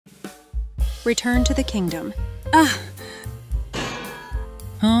Return to the kingdom. Ah!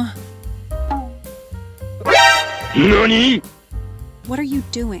 Huh? NANI?! What are you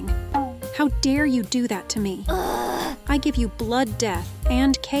doing? How dare you do that to me? I give you blood, death,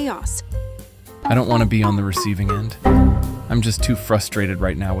 and chaos. I don't want to be on the receiving end. I'm just too frustrated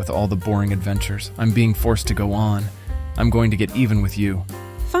right now with all the boring adventures. I'm being forced to go on. I'm going to get even with you.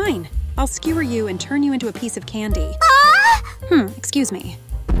 Fine. I'll skewer you and turn you into a piece of candy. Excuse me.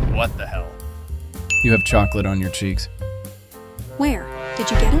 What the hell? You have chocolate on your cheeks. Where?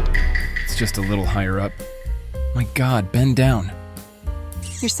 Did you get it? It's just a little higher up. My God, bend down.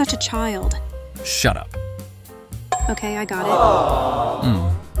 You're such a child. Shut up. Okay, I got it.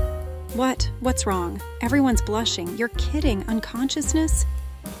 What? What's wrong? Everyone's blushing. You're kidding. Unconsciousness?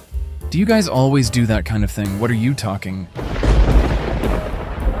 Do you guys always do that kind of thing? What are you talking?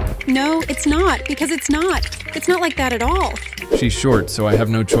 No, it's not, because it's not. It's not like that at all. She's short, so I have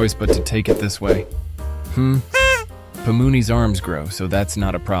no choice but to take it this way. Pamuni's arms grow, so that's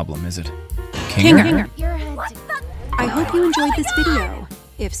not a problem, is it? Kinger. I hope you enjoyed this video.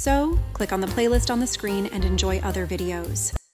 If so, click on the playlist on the screen and enjoy other videos.